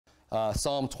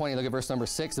Psalm 20, look at verse number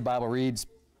 6. The Bible reads,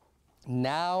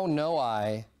 "Now know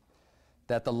I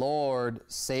that the Lord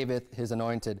saveth his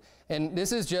anointed." And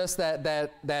this is just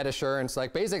that assurance.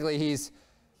 Like basically he's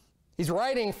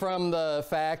writing from the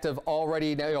fact of already,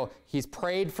 you know, he's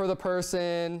prayed for the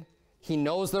person, he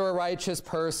knows they're a righteous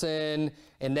person,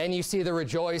 and then you see the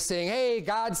rejoicing, hey,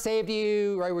 God saved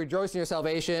you, right? Rejoicing in your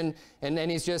salvation. And then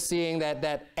he's just seeing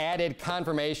that added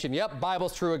confirmation. Yep,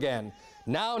 Bible's true again.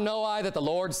 Now know I that the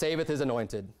Lord saveth his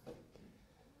anointed.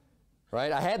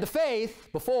 Right? I had the faith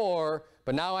before,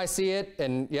 but now I see it,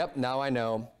 and yep, now I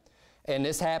know. And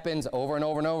this happens over and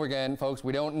over and over again, folks.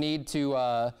 We don't need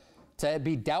to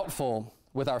be doubtful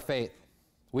with our faith.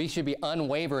 We should be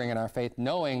unwavering in our faith,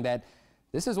 knowing that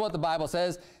this is what the Bible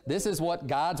says. This is what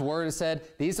God's word has said.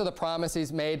 These are the promises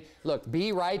he's made. Look,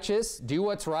 be righteous. Do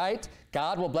what's right.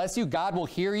 God will bless you. God will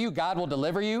hear you. God will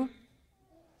deliver you.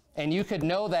 And you could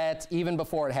know that even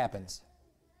before it happens.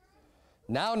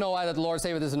 Now know I that the Lord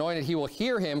saveth his anointed. He will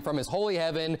hear him from his holy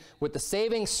heaven with the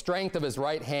saving strength of his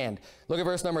right hand. Look at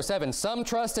verse number 7. Some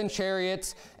trust in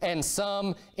chariots and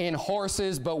some in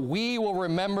horses, but we will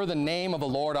remember the name of the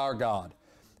Lord our God.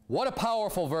 What a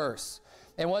powerful verse.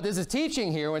 And what this is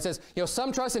teaching here when it says, you know,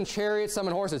 some trust in chariots, some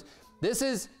in horses. This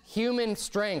is human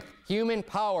strength, human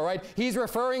power, right? He's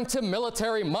referring to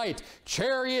military might,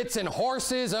 chariots and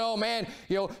horses. Oh man,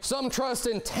 you know, some trust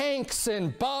in tanks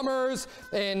and bombers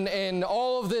and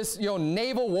all of this, you know,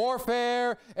 naval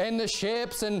warfare and the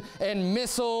ships and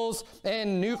missiles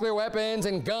and nuclear weapons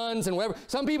and guns and whatever.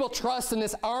 Some people trust in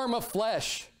this arm of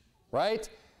flesh, right?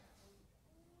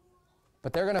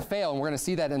 But they're going to fail, and we're going to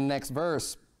see that in the next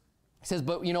verse. He says,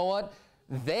 but you know what?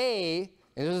 They,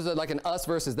 and this is like an us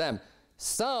versus them,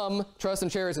 some trust in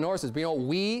chariots and horses, but you know,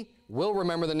 we will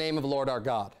remember the name of the Lord our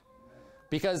God.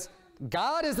 Because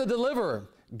God is the deliverer.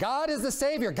 God is the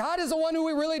Savior. God is the one who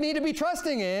we really need to be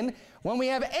trusting in when we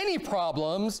have any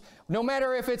problems, no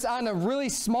matter if it's on a really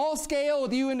small scale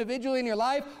with you individually in your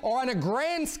life or on a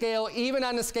grand scale, even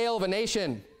on the scale of a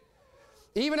nation.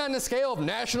 Even on the scale of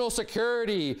national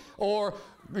security or,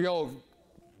 you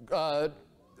know,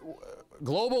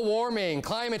 global warming,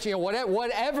 climate change,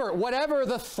 whatever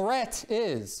the threat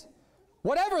is,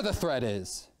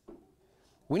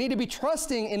 we need to be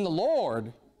trusting in the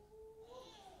Lord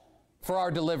for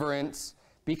our deliverance,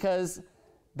 because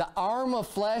the arm of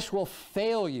flesh will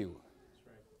fail you.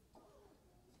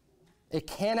 It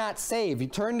cannot save. You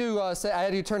turn to, I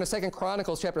had you turn to 2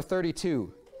 Chronicles chapter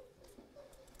 32.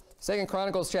 2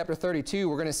 Chronicles chapter 32,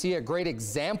 we're going to see a great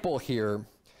example here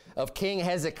of King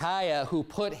Hezekiah, who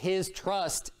put his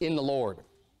trust in the Lord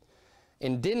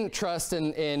and didn't trust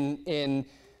in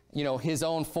you know, his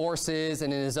own forces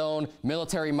and in his own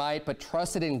military might, but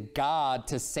trusted in God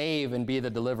to save and be the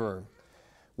deliverer,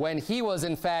 when he was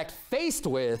in fact faced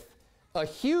with a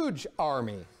huge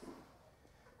army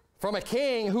from a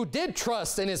king who did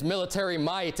trust in his military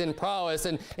might and prowess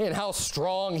and how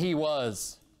strong he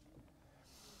was.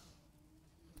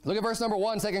 Look at verse number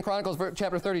 1, 2 Chronicles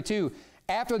chapter 32.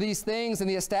 After these things and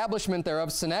the establishment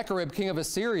thereof, Sennacherib, king of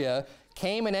Assyria,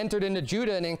 came and entered into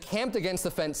Judah and encamped against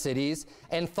the fenced cities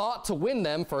and thought to win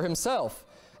them for himself.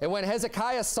 And when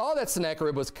Hezekiah saw that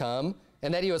Sennacherib was come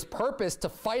and that he was purposed to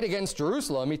fight against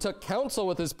Jerusalem, he took counsel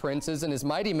with his princes and his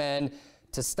mighty men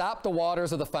to stop the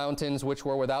waters of the fountains which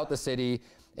were without the city,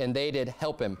 and they did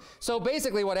help him. So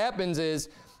basically what happens is,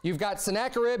 you've got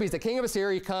Sennacherib, he's the king of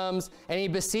Assyria, he comes and he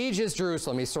besieges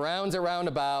Jerusalem. He surrounds it round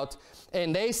about,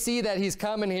 and they see that he's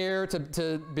coming here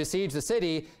to besiege the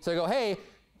city. So they go, hey,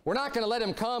 we're not going to let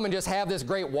him come and just have this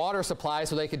great water supply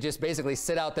so they could just basically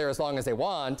sit out there as long as they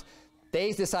want.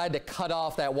 They decide to cut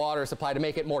off that water supply to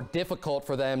make it more difficult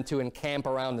for them to encamp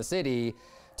around the city,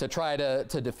 to try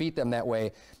to defeat them that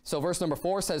way. So verse number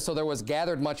 4 says, so there was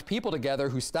gathered much people together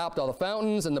who stopped all the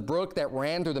fountains and the brook that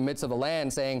ran through the midst of the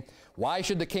land, saying, why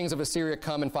should the kings of Assyria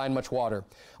come and find much water?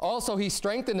 Also he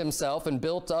strengthened himself and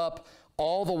built up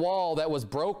all the wall that was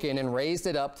broken and raised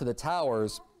it up to the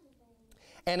towers,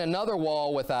 and another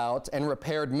wall without, and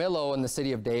repaired Millo in the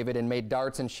city of David, and made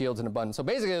darts and shields in abundance. So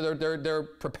basically they're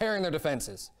preparing their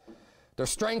defenses. They're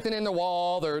strengthening the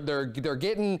wall, they're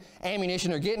getting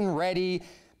ammunition, they're getting ready.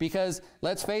 Because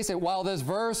let's face it, while this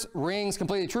verse rings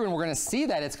completely true, and we're going to see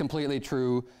that it's completely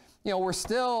true, you know, we're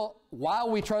still,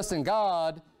 while we trust in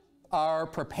God, are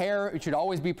prepared. We should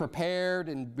always be prepared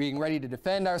and being ready to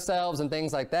defend ourselves and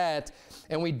things like that.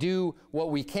 And we do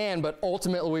what we can, but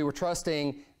ultimately we were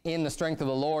trusting in the strength of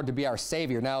the Lord to be our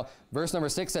Savior. Now, verse number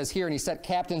 6 says here, and he set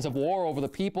captains of war over the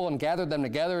people and gathered them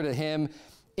together to him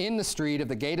in the street of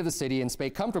the gate of the city and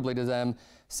spake comfortably to them,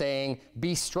 saying,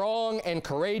 Be strong and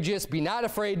courageous, be not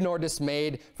afraid nor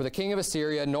dismayed for the king of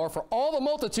Assyria, nor for all the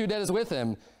multitude that is with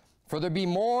him, for there be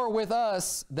more with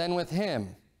us than with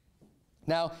him.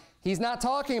 Now, he's not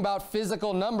talking about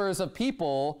physical numbers of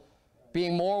people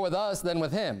being more with us than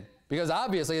with him, because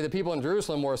obviously the people in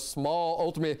Jerusalem were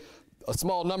ultimately a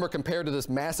small number compared to this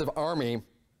massive army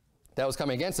that was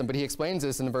coming against him. But he explains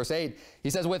this in verse 8. He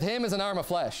says, with him is an arm of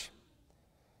flesh.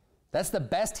 That's the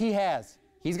best he has.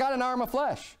 He's got an arm of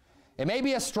flesh. It may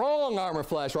be a strong arm of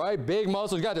flesh, right? Big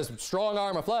muscles, he's got this strong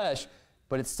arm of flesh,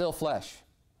 but it's still flesh.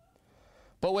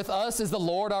 But with us is the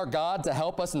Lord our God to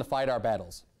help us and to fight our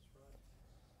battles.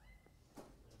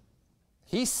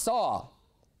 He saw,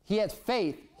 he had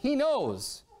faith, he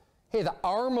knows. Hey, the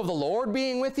arm of the Lord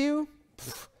being with you,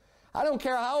 I don't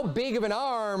care how big of an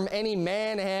arm any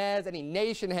man has, any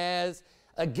nation has,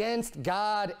 against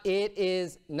God it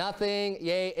is nothing,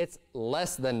 yea, it's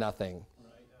less than nothing.